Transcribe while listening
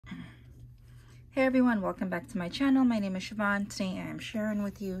Hey everyone, welcome back to my channel. My name is Siobhan. Today I am sharing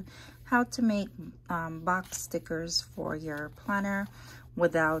with you how to make box stickers for your planner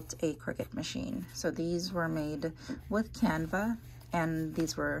without a Cricut machine. So these were made with Canva and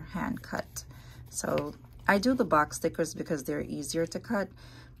these were hand cut. So I do the box stickers because they're easier to cut.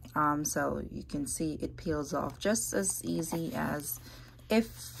 So you can see it peels off just as easy as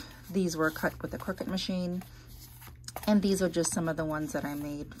if these were cut with a Cricut machine. And these are just some of the ones that I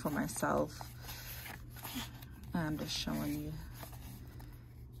made for myself. I'm just showing you.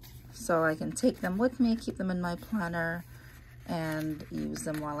 So I can take them with me, keep them in my planner, and use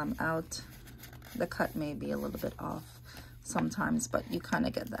them while I'm out. The cut may be a little bit off sometimes, but you kind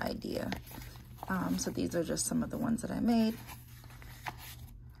of get the idea. So these are just some of the ones that I made.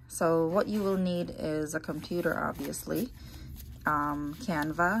 So what you will need is a computer, obviously,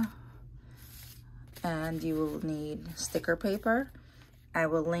 Canva, and you will need sticker paper. I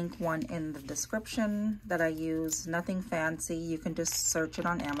will link one in the description that I use. Nothing fancy. You can just search it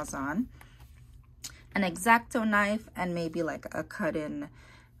on Amazon. An Exacto knife and maybe like a cut-in,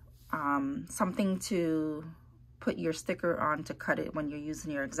 something to put your sticker on to cut it when you're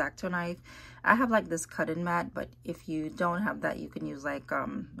using your Exacto knife. I have like this cut-in mat, but if you don't have that, you can use like a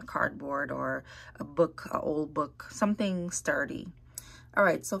cardboard or a book, an old book, something sturdy. All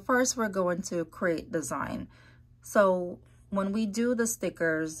right, so first we're going to create design. So when we do the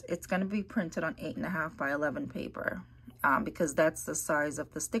stickers, it's going to be printed on 8.5 by 11 paper because that's the size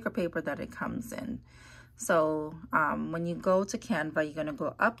of the sticker paper that it comes in. So when you go to Canva, you're going to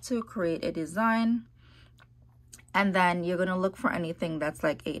go up to create a design, and then you're going to look for anything that's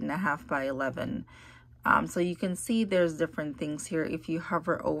like 8.5 by 11. So you can see there's different things here. If you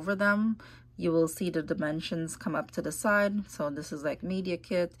hover over them, you will see the dimensions come up to the side. So this is like media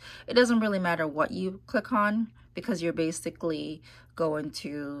kit. It doesn't really matter what you click on, because you're basically going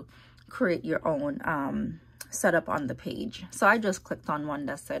to create your own setup on the page. So I just clicked on one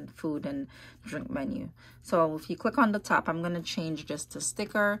that said food and drink menu. So if you click on the top, I'm going to change this to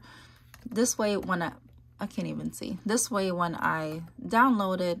sticker. This way, when I can't even see. This way, when I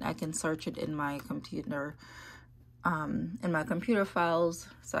download it, I can search it in my computer, files,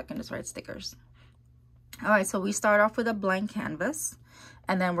 so I can just write stickers. All right, so we start off with a blank canvas,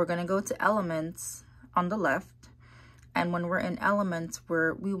 and then we're going to go to elements on the left. And when we're in elements,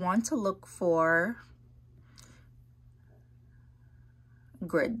 we want to look for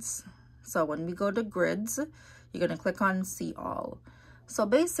grids. So when we go to grids, you're going to click on see all. So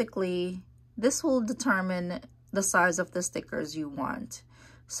basically, this will determine the size of the stickers you want.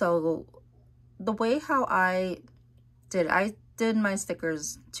 So the way how I did my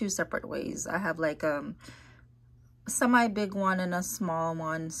stickers two separate ways. I have like a semi-big one and a small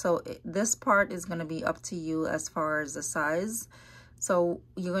one. So this part is going to be up to you as far as the size. So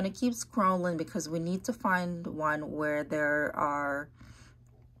you're going to keep scrolling because we need to find one where there are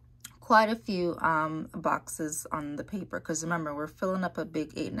quite a few boxes on the paper, because remember, we're filling up a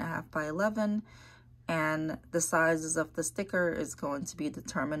big 8.5 by 11, and the sizes of the sticker is going to be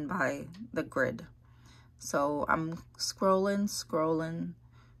determined by the grid. So I'm scrolling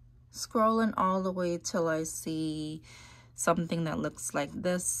all the way till I see something that looks like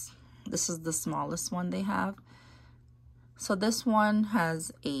this. This is the smallest one they have. So this one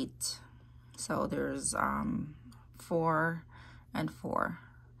has 8. So there's 4 and 4.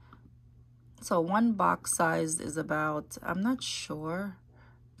 So one box size is about, I'm not sure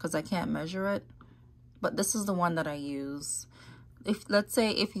because I can't measure it, but this is the one that I use. If let's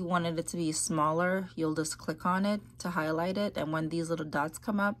say if you wanted it to be smaller, you'll just click on it to highlight it, and when these little dots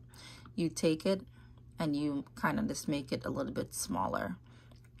come up, you take it and you kind of just make it a little bit smaller.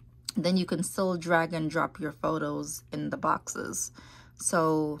 Then you can still drag and drop your photos in the boxes.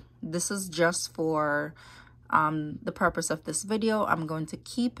 So this is just for the purpose of this video. I'm going to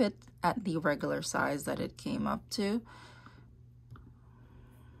keep it at the regular size that it came up to.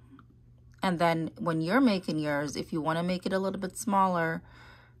 And then when you're making yours, if you want to make it a little bit smaller,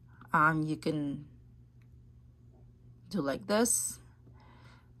 you can do like this.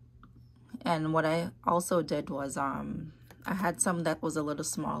 And what I also did was I had some that was a little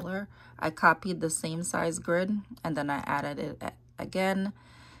smaller. I copied the same size grid and then I added it again.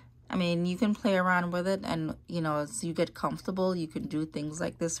 I mean, you can play around with it, and you know, as you get comfortable, you can do things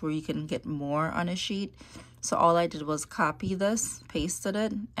like this where you can get more on a sheet. So all I did was copy this, pasted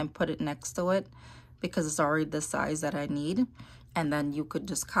it, and put it next to it because it's already the size that I need. And then you could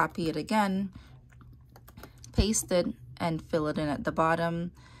just copy it again, paste it, and fill it in at the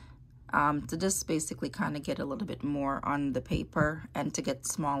bottom to just basically kind of get a little bit more on the paper and to get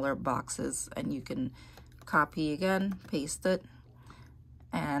smaller boxes. And you can copy again, paste it,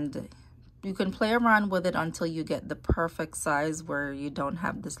 and you can play around with it until you get the perfect size where you don't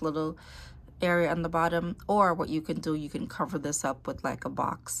have this little area on the bottom. Or what you can do, you can cover this up with like a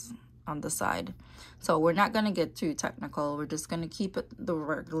box on the side. So we're not going to get too technical. We're just going to keep it the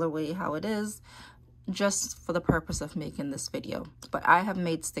regular way how it is, just for the purpose of making this video. But I have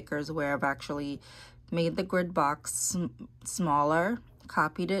made stickers where I've actually made the grid box smaller,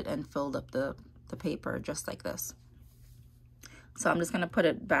 copied it, and filled up the paper just like this. So I'm just going to put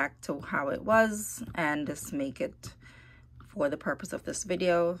it back to how it was and just make it, for the purpose of this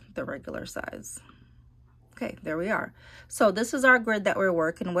video, the regular size. Okay, there we are. So this is our grid that we're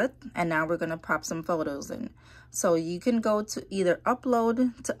working with, and now we're going to pop some photos in. So you can go to either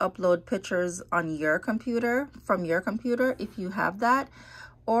upload pictures on your computer, from your computer if you have that,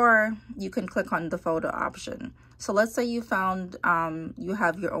 or you can click on the photo option. So let's say you found you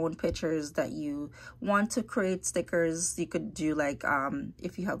have your own pictures that you want to create stickers. You could do like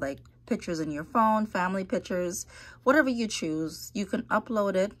if you have like pictures in your phone, family pictures, whatever you choose, you can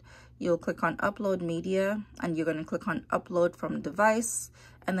upload it. You'll click on upload media, and you're going to click on upload from device,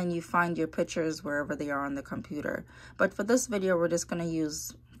 and then you find your pictures wherever they are on the computer. But for this video, we're just going to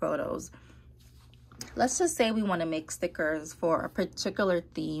use photos. Let's just say we want to make stickers for a particular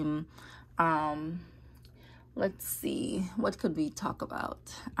theme. Let's see, what could we talk about?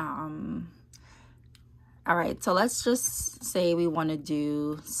 All right, so let's just say we want to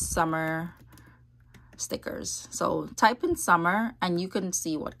do summer stickers. So type in summer and you can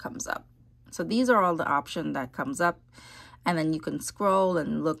see what comes up. So these are all the options that comes up, and then you can scroll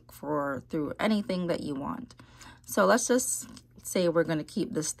and look through anything that you want. So let's just say we're going to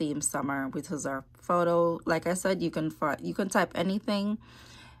keep this theme summer, which is our photo. Like I said, you can type anything.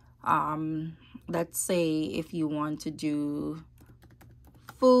 Let's say if you want to do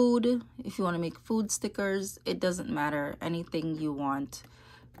food, if you want to make food stickers, it doesn't matter, anything you want,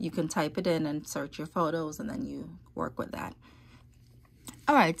 you can type it in and search your photos, and then you work with that.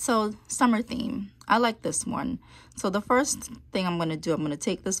 All right, so summer theme, I like this one. So the first thing I'm going to do, I'm going to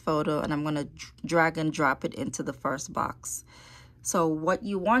take this photo and I'm going to drag and drop it into the first box. So what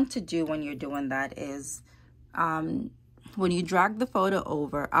you want to do when you're doing that is when you drag the photo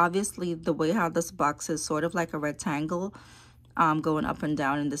over, obviously the way how this box is sort of like a rectangle going up and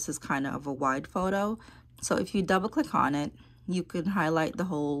down, and this is kind of a wide photo. So if you double click on it, you can highlight the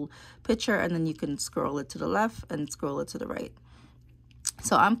whole picture, and then you can scroll it to the left and scroll it to the right.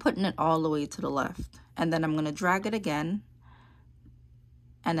 So I'm putting it all the way to the left, and then I'm going to drag it again,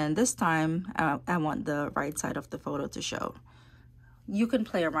 and then this time I want the right side of the photo to show. You can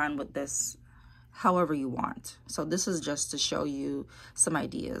play around with this however you want. So this is just to show you some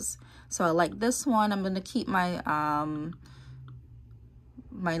ideas. So I like this one. I'm going to keep my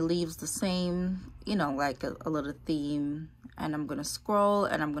my leaves the same, you know, like a little theme, and I'm going to scroll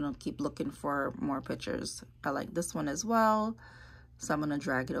and I'm going to keep looking for more pictures. I like this one as well, so I'm going to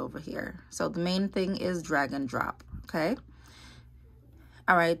drag it over here. So the main thing is drag and drop. Okay,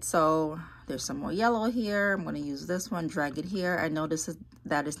 all right, so there's some more yellow here. I'm going to use this one, drag it here. I notice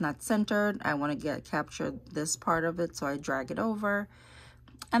that it's not centered. I want to capture this part of it, so I drag it over.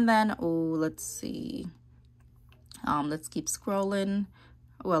 And then, oh, let's see, let's keep scrolling.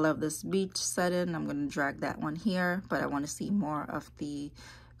 Well, I have this beach setting. I'm going to drag that one here, but I want to see more of the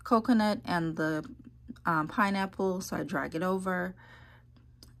coconut and the pineapple, so I drag it over.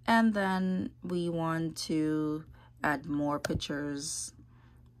 And then we want to add more pictures,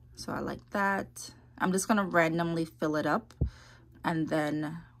 so I like that. I'm just going to randomly fill it up, and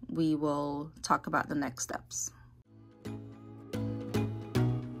then we will talk about the next steps.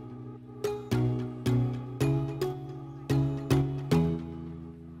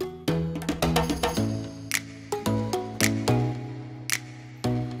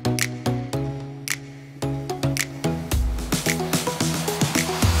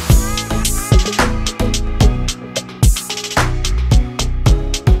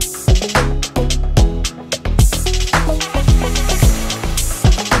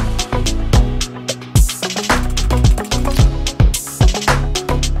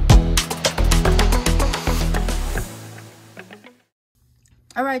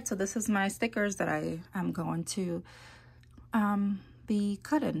 All right, so this is my stickers that I am going to be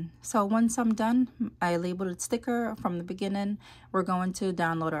cutting. So once I'm done, I labeled it sticker from the beginning. We're going to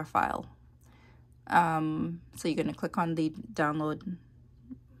download our file. So you're going to click on the download,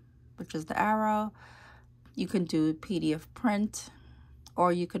 which is the arrow. You can do PDF print,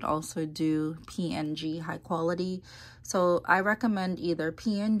 or you can also do PNG high quality. So I recommend either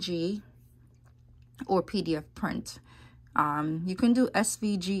PNG or PDF print. You can do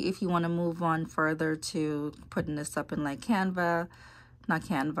SVG if you want to move on further to putting this up in like Canva. not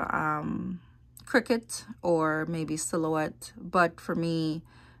Canva, Cricut or maybe Silhouette. But for me,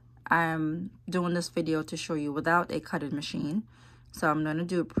 I'm doing this video to show you without a cutting machine. So I'm going to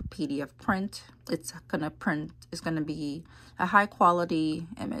do a PDF print. It's going to be a high quality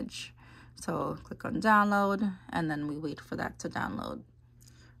image. So click on download, and then we wait for that to download.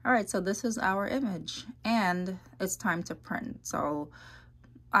 All right, so this is our image, and it's time to print. So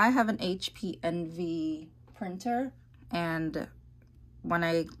I have an HP Envy printer, and when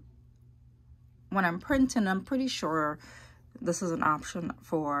I'm printing, I'm pretty sure this is an option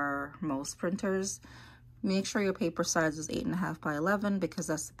for most printers. Make sure your paper size is 8.5 by 11 because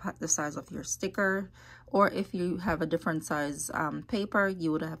that's the size of your sticker. Or if you have a different size paper,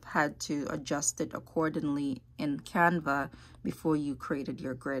 you would have had to adjust it accordingly in Canva before you created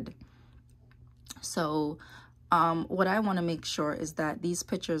your grid. So what I want to make sure is that these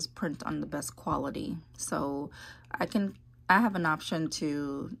pictures print on the best quality. So I have an option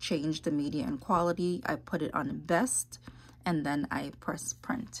to change the media and quality. I put it on best, and then I press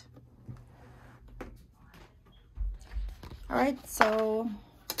print. All right, so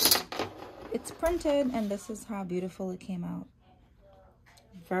it's printed, and this is how beautiful it came out.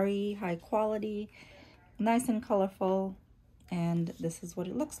 Very high quality, nice and colorful, and this is what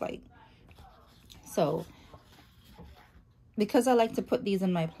it looks like. So because I like to put these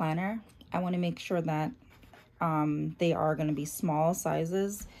in my planner, I want to make sure that they are going to be small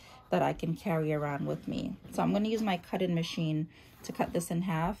sizes that I can carry around with me. So I'm going to use my cutting machine to cut this in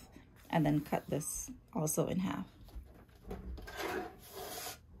half, and then cut this also in half.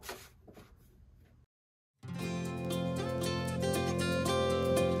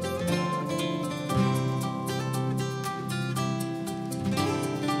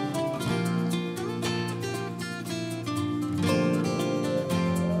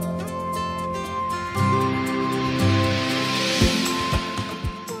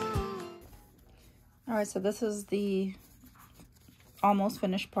 All right, so this is the almost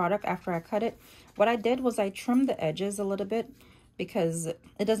finished product after I cut it. What I did was I trimmed the edges a little bit because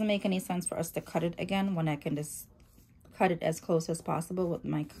it doesn't make any sense for us to cut it again when I can just cut it as close as possible with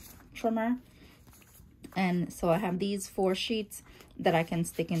my trimmer. And so I have these 4 sheets that I can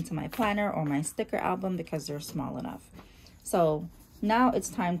stick into my planner or my sticker album because they're small enough. So now it's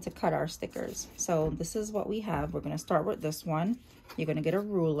time to cut our stickers. So this is what we have. We're going to start with this one. You're going to get a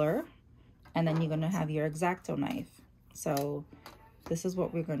ruler, and then you're going to have your Exacto knife. So this is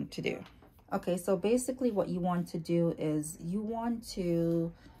what we're going to do. Okay, so basically what you want to do is you want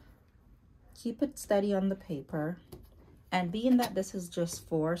to keep it steady on the paper. And being that this is just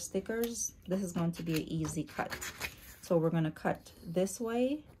 4 stickers, this is going to be an easy cut. So we're going to cut this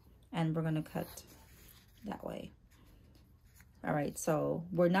way, and we're going to cut that way. All right, so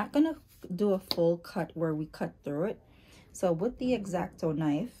we're not going to do a full cut where we cut through it. So with the Exacto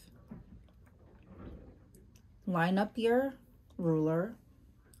knife, line up your ruler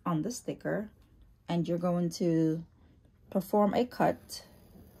on the sticker, and you're going to perform a cut.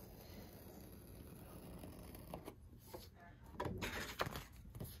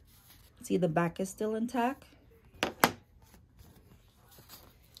 See, the back is still intact,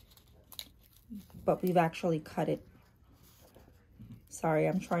 but we've actually cut it. Sorry,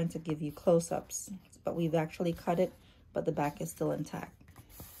 I'm trying to give you close-ups, but we've actually cut it, but the back is still intact.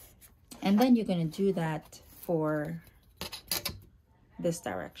 And then you're going to do that for this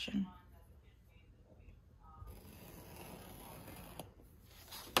direction.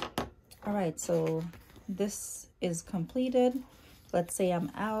 All right, so this is completed. Let's say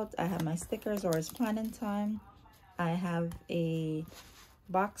I'm out, I have my stickers, or it's planning time. I have a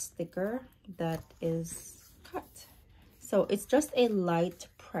box sticker that is cut. So it's just a light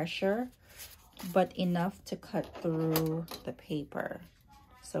pressure, but enough to cut through the paper.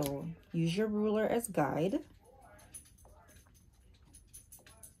 So use your ruler as guide.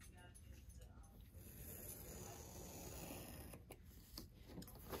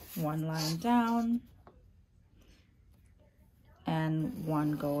 One line down and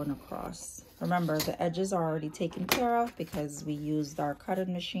one going across. Remember, the edges are already taken care of because we used our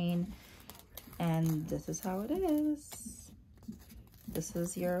cutting machine. And this is how it is. This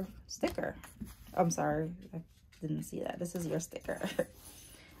is your sticker. I'm sorry, I didn't see that. This is your sticker.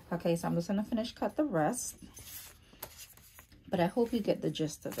 Okay, so I'm just gonna finish cut the rest. But I hope you get the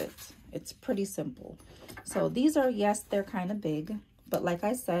gist of it. It's pretty simple. So these are, yes, they're kind of big. But like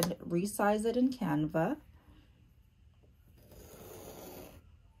I said, resize it in Canva.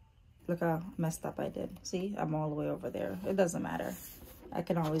 Look how messed up I did. See, I'm all the way over there. It doesn't matter. I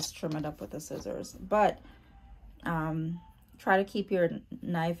can always trim it up with the scissors. But try to keep your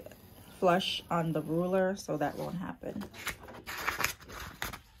knife flush on the ruler so that won't happen.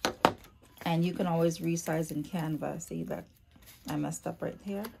 And you can always resize in Canva. See that I messed up right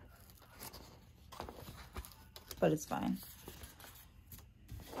here, but it's fine.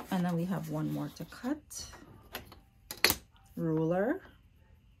 And then we have one more to cut. Ruler,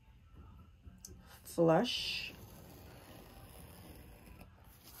 flush,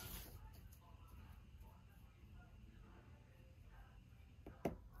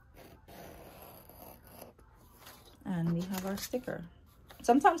 and we have our sticker.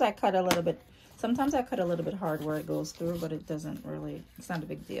 Sometimes I cut a little bit hard where it goes through, but it doesn't really, it's not a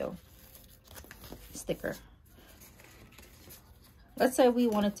big deal. Sticker. Let's say we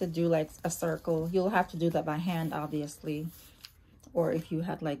wanted to do like a circle. You'll have to do that by hand, obviously. Or if you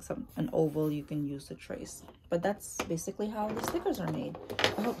had like an oval, you can use to trace. But that's basically how the stickers are made.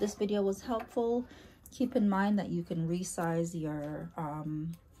 I hope this video was helpful. Keep in mind that you can resize your,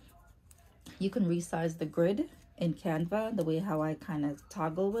 the grid in Canva, the way how I kind of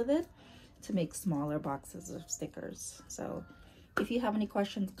toggle with it to make smaller boxes of stickers. So if you have any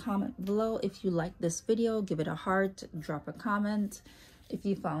questions, comment below. If you like this video, give it a heart, drop a comment. If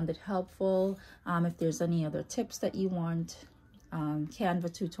you found it helpful, if there's any other tips that you want,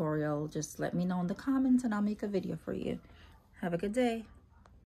 Canva tutorial, just let me know in the comments and I'll make a video for you. Have a good day.